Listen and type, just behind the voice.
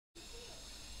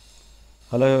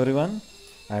Hello everyone,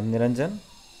 I am Niranjan.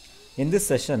 In this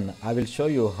session, I will show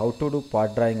you how to do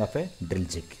part drawing of a drill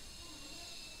jig.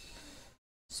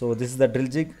 So this is the drill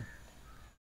jig.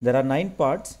 There are 9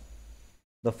 parts.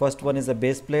 The first one is a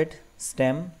base plate,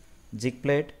 stem, jig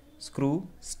plate, screw,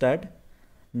 stud,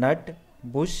 nut,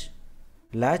 bush,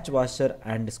 latch washer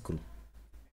and screw.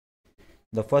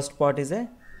 The first part is a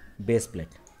base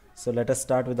plate. So let us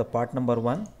start with the part number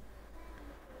 1.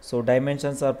 So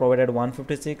dimensions are provided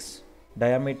 156,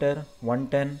 diameter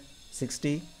 110,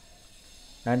 60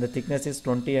 and the thickness is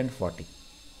 20 and 40.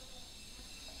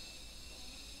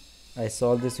 I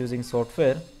solved this using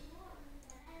software.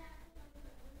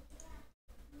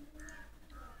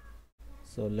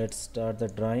 So let's start the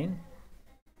drawing.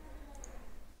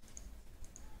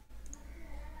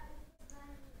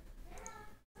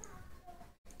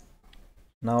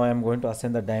 Now I am going to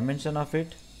assign the dimension of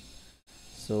it.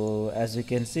 So as you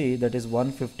can see, that is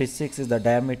 156 is the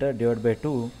diameter, divided by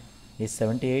 2 is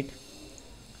 78,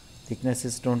 thickness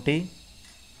is 20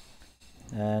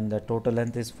 and the total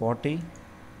length is 40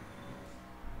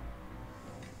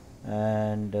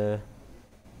 and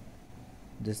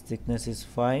this thickness is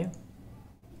 5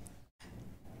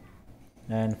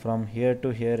 and from here to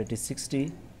here it is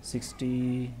 60,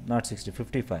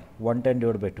 55, 110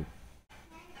 divided by 2,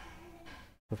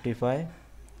 55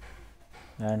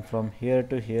 and from here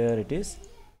to here it is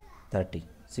 30,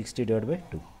 60 divided by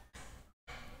 2.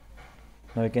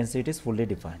 Now you can see it is fully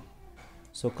defined.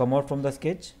 So come out from the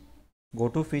sketch, go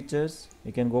to features,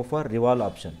 you can go for revolve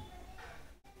option.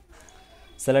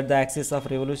 Select the axis of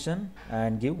revolution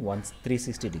and give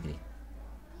 360 degree.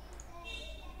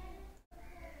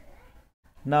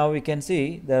 Now we can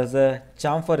see there is a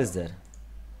chamfer is there.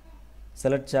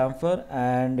 Select chamfer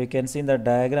and you can see in the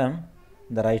diagram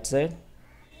the right side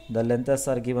the lengths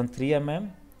are given 3 mm.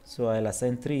 So I will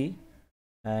assign 3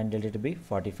 and let it be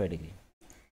 45 degree.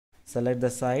 Select the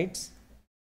sides,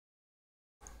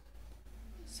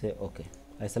 say OK.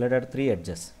 I selected 3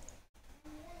 edges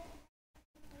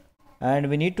and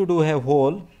we need to do a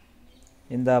hole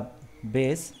in the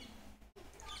base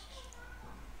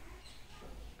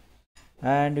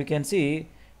and you can see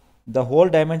the hole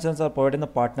dimensions are provided in the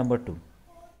part number 2.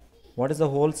 What is the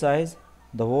hole size?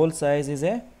 The hole size is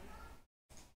a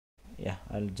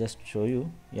I'll just show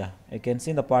you. You can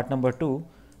see in the part number 2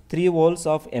 3 holes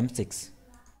of M6.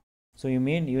 So you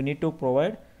need to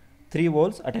provide 3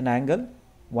 holes at an angle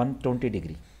 120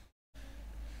 degree.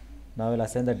 Now we'll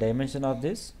assign the dimension of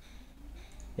this.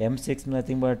 M6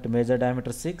 nothing but major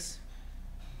diameter 6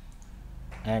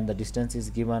 and the distance is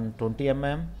given 20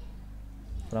 mm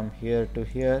from here to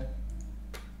here.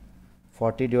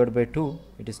 40 divided by 2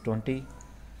 it is 20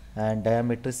 and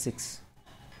diameter 6.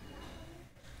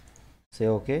 Say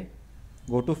OK.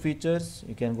 Go to features,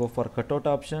 you can go for cutout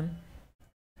option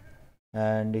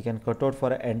and you can cut out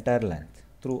for entire length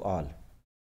through all.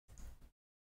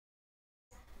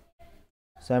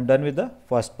 So I am done with the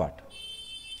first part.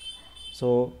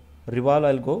 So revolve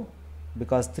I'll go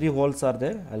because 3 holes are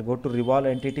there. I'll go to revolve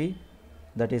entity,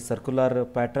 that is circular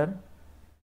pattern.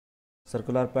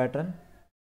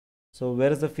 So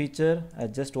where is the feature? I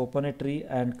just open a tree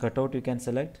and cutout you can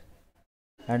select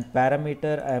and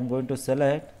parameter I am going to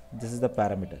select. This is the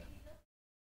parameter.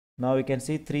 Now you can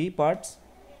see 3 parts.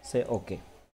 Say OK.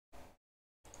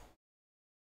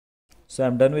 So I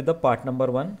am done with the part number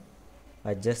 1.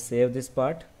 I just save this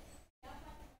part.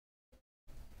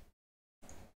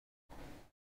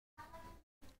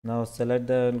 Now select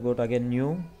the, go to again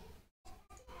new.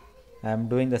 I am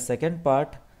doing the second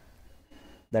part,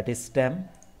 that is stem.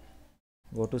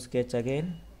 Go to sketch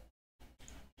again.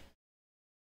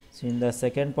 So in the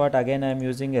second part again I am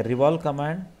using a revolve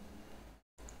command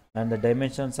and the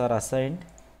dimensions are assigned.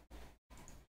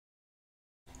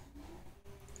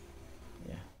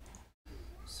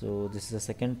 So this is the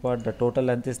second part. The total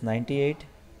length is 98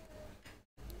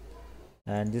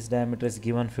 and this diameter is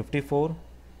given 54.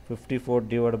 54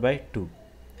 divided by 2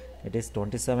 it is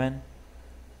 27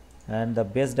 and the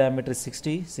base diameter is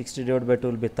 60. 60 divided by 2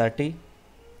 will be 30.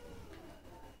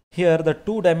 Here the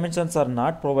 2 dimensions are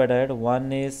not provided.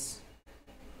 One is,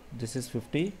 this is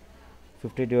 50.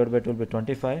 50 divided by 2 will be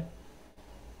 25.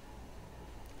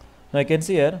 Now you can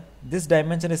see here this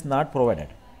dimension is not provided.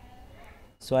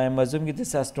 So I am assuming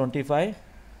this as 25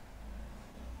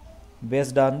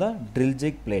 based on the drill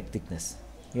jig plate thickness.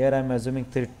 Here I am assuming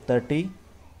 30.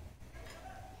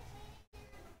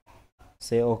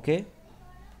 Say OK.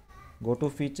 Go to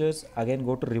features, again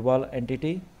go to revolve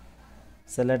entity,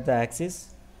 select the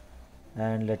axis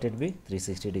and let it be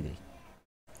 360 degree.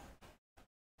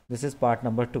 This is part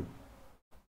number 2.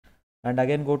 And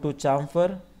again go to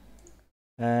chamfer,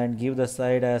 and give the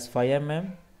side as 5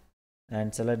 mm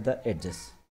and select the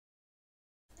edges.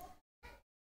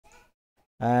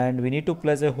 And we need to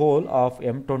place a hole of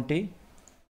M20.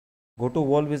 Go to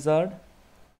wall wizard,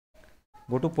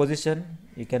 go to position,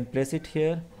 you can place it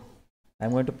here.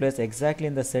 I'm going to place exactly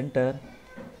in the center,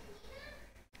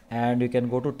 and you can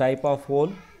go to type of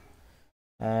hole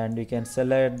and you can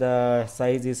select the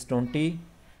size is 20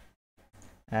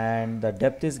 and the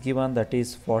depth is given, that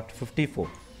is 54.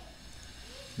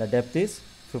 The depth is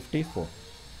 54.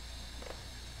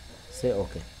 Say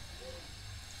OK.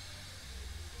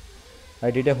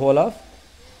 I did a hole of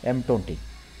M20.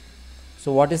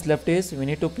 So what is left is we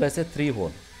need to place a 3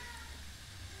 hole.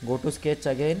 Go to sketch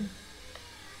again.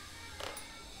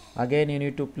 Again you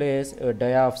need to place a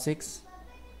dia of 6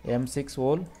 M6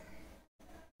 hole.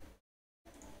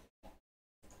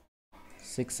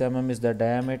 6 mm is the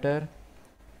diameter,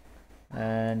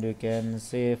 and you can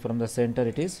say from the center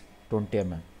it is 20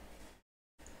 mm.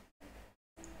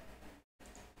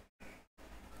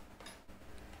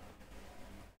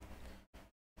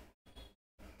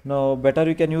 Now better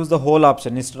you can use the hole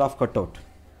option instead of cutout.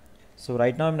 So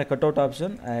right now I'm in a cutout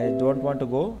option. I don't want to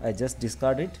go, I just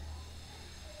discard it.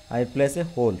 I place a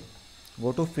hole.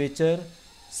 Go to feature,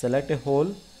 select a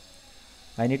hole.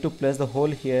 I need to place the hole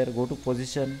here. Go to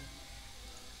position,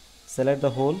 select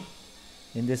the hole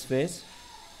in this phase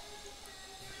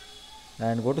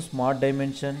and go to smart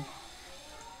dimension.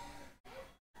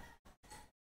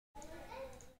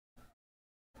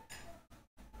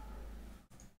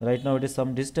 Right now it is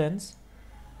some distance.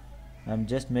 I'm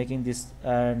just making this,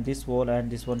 and this wall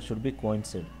and this one should be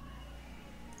coincident.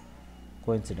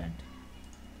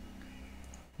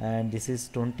 And this is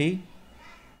 20.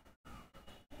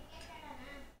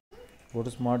 Go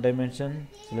to smart dimension,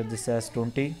 select this as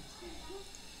 20,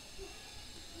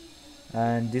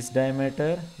 and this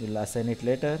diameter we'll assign it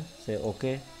later. Say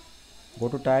OK. Go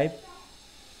to type.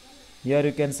 Here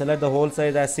you can select the hole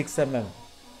size as 6 mm.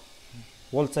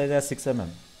 Hole size as 6 mm.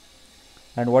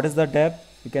 And what is the depth?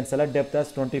 You can select depth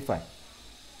as 25.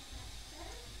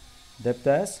 Depth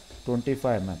as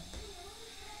 25 mm.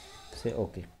 Say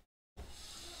OK.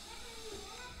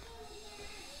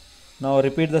 Now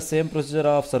repeat the same procedure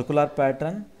of circular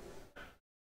pattern,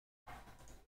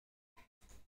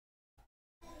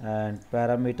 and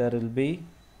parameter will be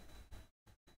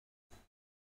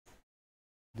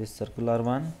this circular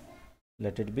one,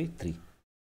 let it be 3.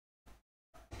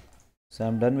 So I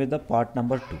am done with the part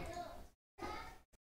number 2.